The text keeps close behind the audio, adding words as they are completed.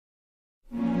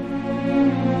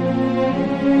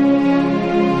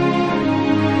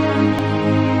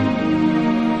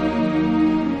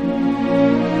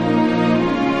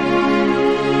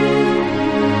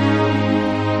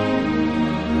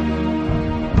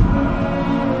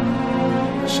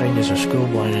signed as a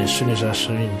schoolboy, and as soon as I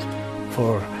signed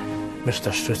for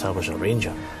Mr. Struth, I was a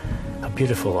Ranger. A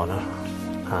beautiful honour,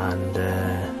 and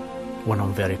one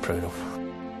I'm very proud of.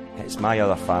 It's my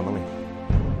other family.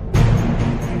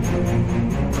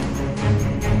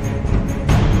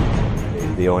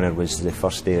 The honour was the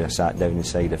first day I sat down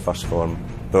inside the first form,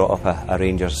 brought up a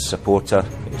Rangers supporter.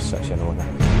 It was such an honour.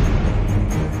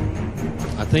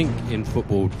 I think in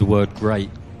football the word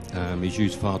great is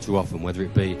used far too often, whether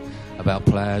it be about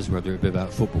players, whether it be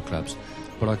about football clubs.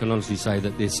 But I can honestly say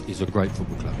that this is a great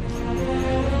football club.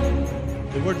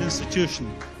 The word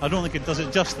institution, I don't think it does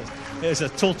it justice. It is a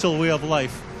total way of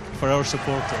life for our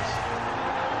supporters.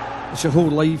 It's your whole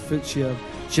life, it's your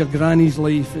granny's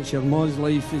life, it's your ma's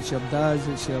life, it's your dad's,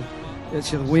 it's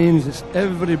your Wayne's, it's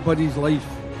everybody's life.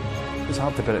 It's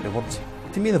hard to put it into words.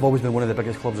 To me, they've always been one of the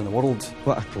biggest clubs in the world.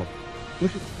 What a club.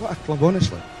 Look, what a club,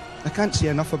 honestly. I can't say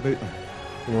enough about them.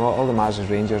 You know, all that matters is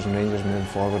Rangers, and Rangers moving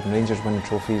forward, and Rangers winning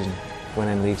trophies and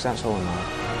winning leagues, that's all that matters.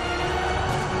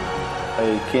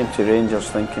 I came to Rangers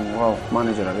thinking, well,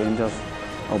 manager of Rangers,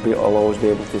 I'll always be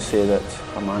able to say that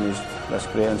I managed this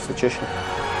great institution.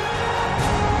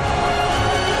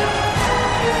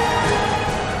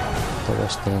 The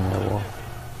best team in the world,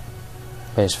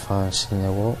 best fans in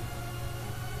the world,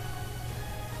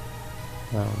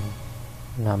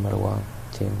 number one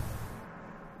team.